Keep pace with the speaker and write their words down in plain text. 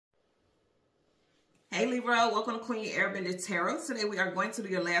Hey Libra, welcome to Queen Airbender Tarot. Today we are going to do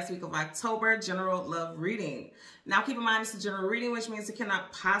your last week of October general love reading. Now keep in mind it's a general reading, which means it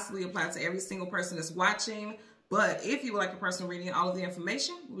cannot possibly apply to every single person that's watching. But if you would like a personal reading, all of the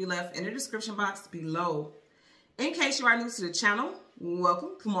information will be left in the description box below. In case you are new to the channel,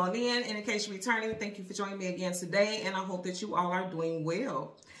 welcome, come on in. And in case you're returning, thank you for joining me again today. And I hope that you all are doing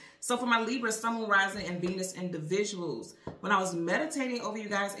well. So for my Libra, Sun, Moon, Rising, and Venus individuals, when I was meditating over you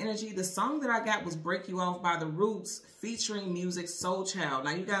guys' energy, the song that I got was Break You Off by The Roots featuring Music Soul Child.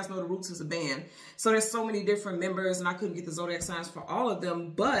 Now, you guys know The Roots is a band. So there's so many different members, and I couldn't get the zodiac signs for all of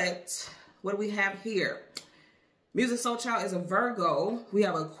them. But what do we have here? Music Soul Child is a Virgo. We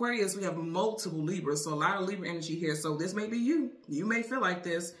have Aquarius. We have multiple Libras. So a lot of Libra energy here. So this may be you. You may feel like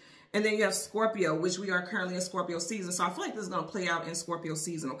this. And then you have Scorpio, which we are currently in Scorpio season. So I feel like this is going to play out in Scorpio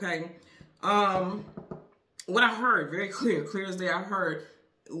season, okay? What I heard, very clear as day, I heard,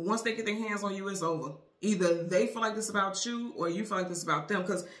 once they get their hands on you, it's over. Either they feel like this about you or you feel like this about them.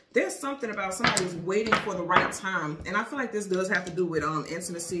 Because there's something about somebody who's waiting for the right time. And I feel like this does have to do with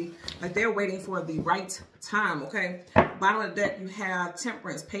intimacy. Like they're waiting for the right time, okay? Bottom of the deck, you have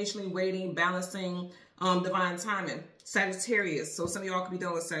Temperance, patiently waiting, balancing, divine timing. Sagittarius. So some of y'all could be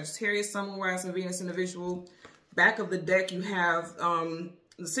dealing with Sagittarius, Sun, Moon, Rising, Venus individual. Back of the deck, you have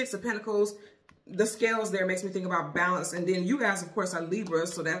the Six of Pentacles. The scales there makes me think about balance. And then you guys, of course, are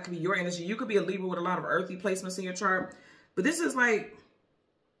Libras. So that could be your energy. You could be a Libra with a lot of earthy placements in your chart. But this is like,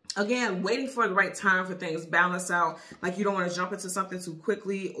 again, waiting for the right time for things. Balance out. Like you don't want to jump into something too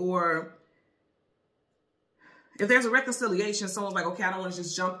quickly, or if there's a reconciliation, someone's like, okay, I don't want to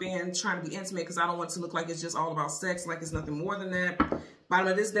just jump in trying to be intimate because I don't want to look like it's just all about sex, like it's nothing more than that. Bottom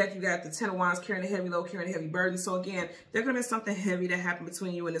of this deck, you got the Ten of Wands, carrying a heavy load, carrying a heavy burden. So again, there's going to be something heavy that happened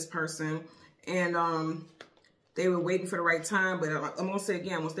between you and this person. And they were waiting for the right time. But I'm going to say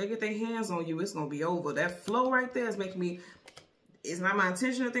again, once they get their hands on you, it's going to be over. That flow right there is making me, it's not my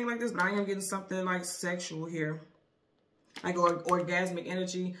intention to think like this, but I am getting something like sexual here. Like orgasmic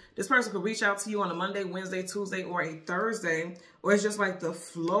energy. This person could reach out to you on a Monday, Wednesday, Tuesday, or a Thursday. Or it's just like the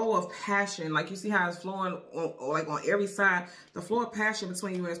flow of passion. Like you see how it's flowing on every side. The flow of passion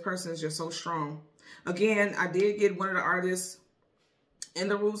between you and this person is just so strong. Again, I did get one of the artists in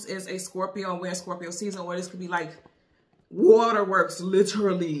the Roots is a Scorpio, and we're in Scorpio season. Or this could be like waterworks,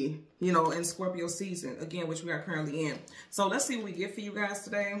 literally, you know, in Scorpio season. Again, which we are currently in. So let's see what we get for you guys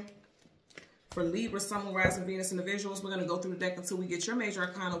today. For Libra, Sun, Moon, Rising, Venus individuals, we're going to go through the deck until we get your major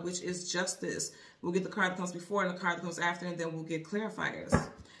arcana, which is Justice. We'll get the card that comes before and the card that comes after, and then we'll get clarifiers.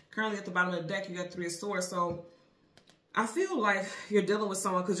 Currently at the bottom of the deck, you got Three of Swords. So I feel like you're dealing with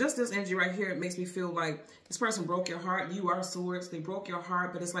someone, because just this energy right here, it makes me feel like this person broke your heart. You are Swords. They broke your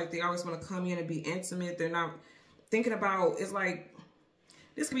heart, but it's like they always want to come in and be intimate. They're not thinking about, it's like,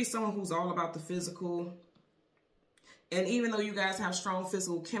 this could be someone who's all about the physical. And even though you guys have strong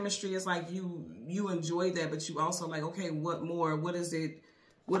physical chemistry, it's like you enjoy that, but you also like, okay, what more? What is it?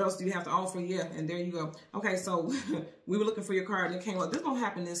 What else do you have to offer? Yeah, and there you go. Okay, so we were looking for your card and it came up. This won't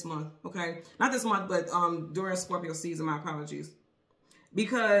happen this month, okay? Not this month, but during Scorpio season, my apologies.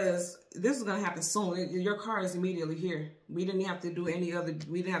 Because this is going to happen soon. Your card is immediately here. We didn't have to do any other,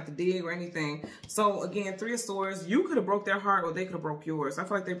 we didn't have to dig or anything. So again, Three of Swords, you could have broke their heart or they could have broke yours. I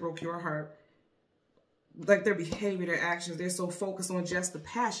feel like they broke your heart. Like their behavior, their actions, they're so focused on just the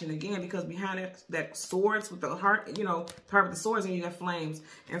passion. Again, because behind it, that swords with the heart, you know, heart with the swords, and you got flames.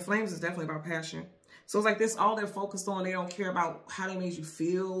 And flames is definitely about passion. So it's like this, all they're focused on. They don't care about how they made you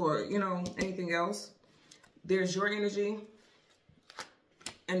feel or, you know, anything else. There's your energy.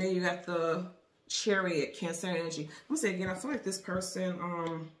 And then you got the Chariot, Cancer energy. I'm going to say again, I feel like this person,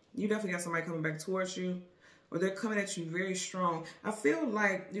 you definitely got somebody coming back towards you. Or they're coming at you very strong. I feel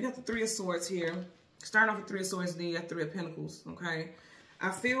like you got the Three of Swords here. Starting off with Three of Swords, then you got Three of Pentacles, okay?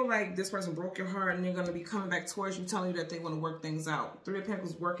 I feel like this person broke your heart and they're going to be coming back towards you, telling you that they want to work things out. Three of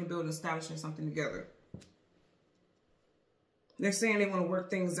Pentacles, working, building, establishing something together. They're saying they want to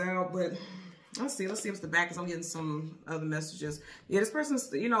work things out, but let's see what's the back, because I'm getting some other messages. Yeah, this person's,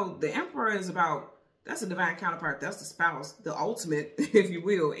 you know, the Emperor is about, that's a divine counterpart. That's the spouse, the ultimate, if you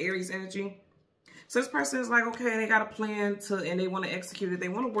will, Aries energy. So this person is like, okay, they got a plan and they want to execute it. They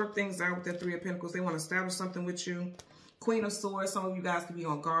want to work things out with their Three of Pentacles. They want to establish something with you. Queen of Swords, some of you guys could be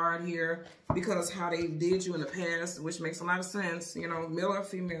on guard here because how they did you in the past, which makes a lot of sense, you know, male or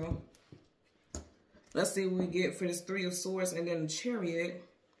female. Let's see what we get for this Three of Swords and then the Chariot.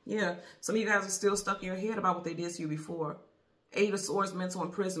 Yeah, some of you guys are still stuck in your head about what they did to you before. Eight of Swords, mental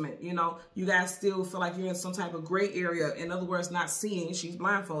imprisonment. You know, you guys still feel like you're in some type of gray area. In other words, not seeing. She's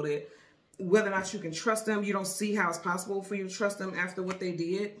blindfolded. Whether or not you can trust them, you don't see how it's possible for you to trust them after what they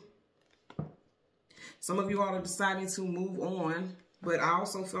did. Some of you all are deciding to move on, but I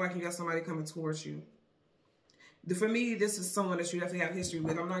also feel like you got somebody coming towards you. For me, this is someone that you definitely have history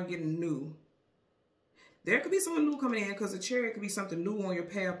with. I'm not getting new. There could be someone new coming in, because the Chariot could be something new on your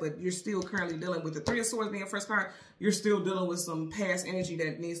path, but you're still currently dealing with the Three of Swords being first card. You're still dealing with some past energy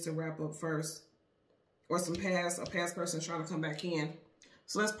that needs to wrap up first, or a past person trying to come back in.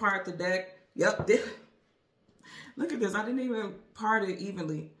 So let's part the deck. Yep. Look at this. I didn't even part it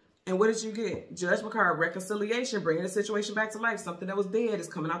evenly. And what did you get? Judgment card, reconciliation, bringing the situation back to life. Something that was dead is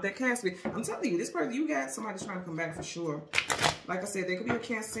coming out that casket. I'm telling you, this person, you got somebody trying to come back for sure. Like I said, they could be a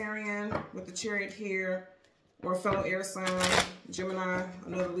Cancerian with the Chariot here, or a fellow air sign, Gemini,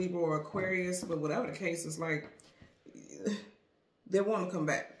 another Libra, or Aquarius. But whatever the case is, like, they want to come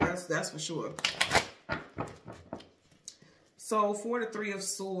back. That's for sure. So for the Three of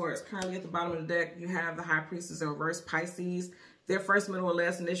Swords, currently at the bottom of the deck, you have the High Priestess in reverse, Pisces. Their first, middle, or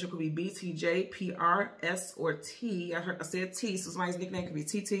last initial could be BTJ, PRS, or T. I said T, so somebody's nickname could be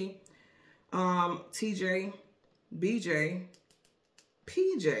TT, TJ, BJ,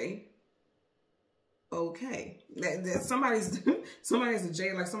 PJ. Okay, somebody's a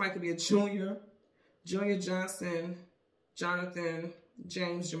J. Like somebody could be a Junior Johnson, Jonathan,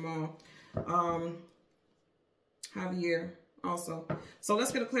 James, Jamal, Javier. Also, so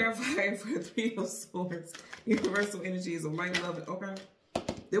let's get a clarifier for the Three of Swords. Universal energies of light, love. Okay,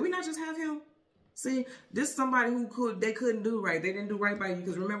 did we not just have him? See, this is somebody who they couldn't do right. They didn't do right by you,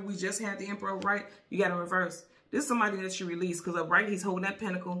 because remember we just had the Emperor right. You got to reverse. This is somebody that you release, because upright he's holding that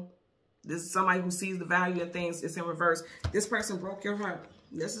pentacle. This is somebody who sees the value in things. It's in reverse. This person broke your heart.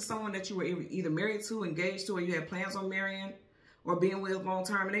 This is someone that you were either married to, engaged to, or you had plans on marrying or being with long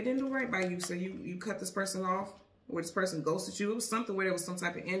term, and they didn't do right by you. So you cut this person off. Or this person ghosted you. It was something where there was some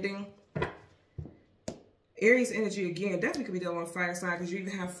type of ending. Aries energy, again, definitely could be dealing with fire sign, because you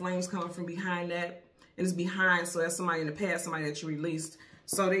even have flames coming from behind that. And it's behind, so that's somebody in the past, somebody that you released.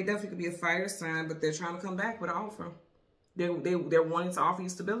 So they definitely could be a fire sign, but they're trying to come back with an offer. They're wanting to offer you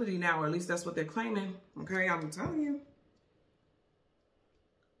stability now, or at least that's what they're claiming. Okay, I'm telling you.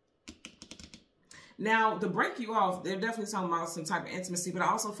 Now, to break you off, they're definitely talking about some type of intimacy, but I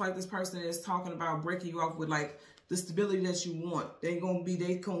also feel like this person is talking about breaking you off with, like, the stability that you want. They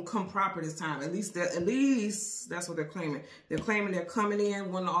gonna come proper this time. At least that's what they're claiming. They're claiming they're coming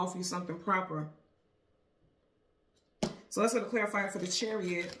in, wanting to offer you something proper. So let's go to clarify for the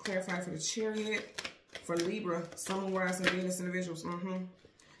Chariot. Clarify for the Chariot, for Libra, Sun, Moon, Rising, Venus individuals.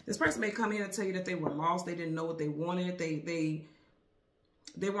 This person may come in and tell you that they were lost. They didn't know what they wanted.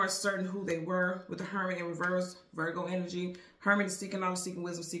 They weren't certain who they were. With the Hermit in reverse, Virgo energy. Hermit is seeking knowledge, seeking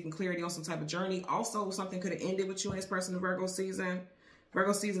wisdom, seeking clarity on some type of journey. Also, something could have ended with you and this person in Virgo season.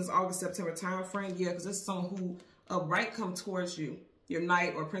 Virgo season is August, September time frame. Yeah, because this is someone who upright come towards you. Your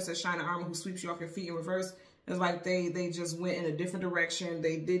Knight or Princess Shining Armor who sweeps you off your feet in reverse. It's like they just went in a different direction.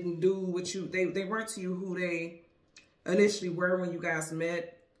 They didn't do what you, they weren't to you who they initially were when you guys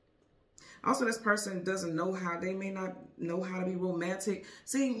met. Also, this person doesn't know how, they may not know how to be romantic.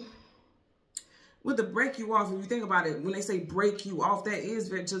 See, with the break you off, if you think about it, when they say break you off, that is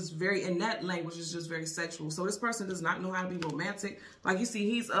just very, in that language, is just very sexual. So this person does not know how to be romantic. Like you see,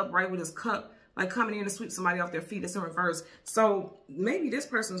 he's upright with his cup, like coming in to sweep somebody off their feet. It's in reverse. So maybe this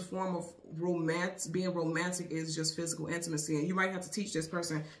person's form of being romantic is just physical intimacy. And you might have to teach this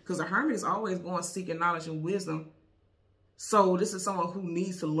person, because the Hermit is always going seeking knowledge and wisdom. So this is someone who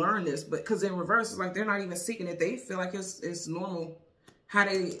needs to learn this, but because in reverse, it's like they're not even seeking it. They feel like it's normal how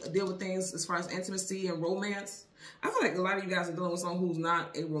they deal with things as far as intimacy and romance. I feel like a lot of you guys are dealing with someone who's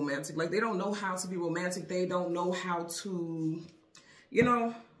not a romantic. Like they don't know how to be romantic. They don't know how to, you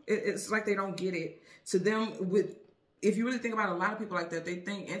know, it's like they don't get it. To them, if you really think about it, a lot of people like that, they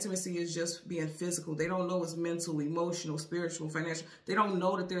think intimacy is just being physical. They don't know it's mental, emotional, spiritual, financial. They don't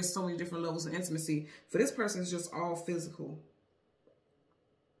know that there's so many different levels of intimacy. For this person, it's just all physical.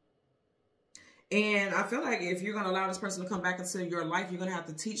 And I feel like if you're going to allow this person to come back into your life, you're going to have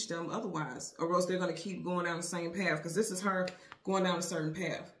to teach them otherwise, or else they're going to keep going down the same path, because this is her going down a certain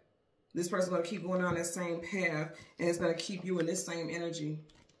path. This person's going to keep going down that same path, and it's going to keep you in this same energy.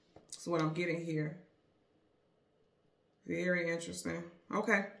 That's what I'm getting here. Very interesting.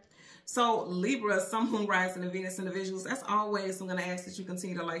 Okay. So Libra, Sun, Moon, Rising, and Venus individuals, as always, I'm going to ask that you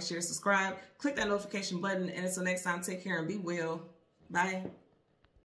continue to like, share, subscribe, click that notification button, and until next time, take care and be well. Bye.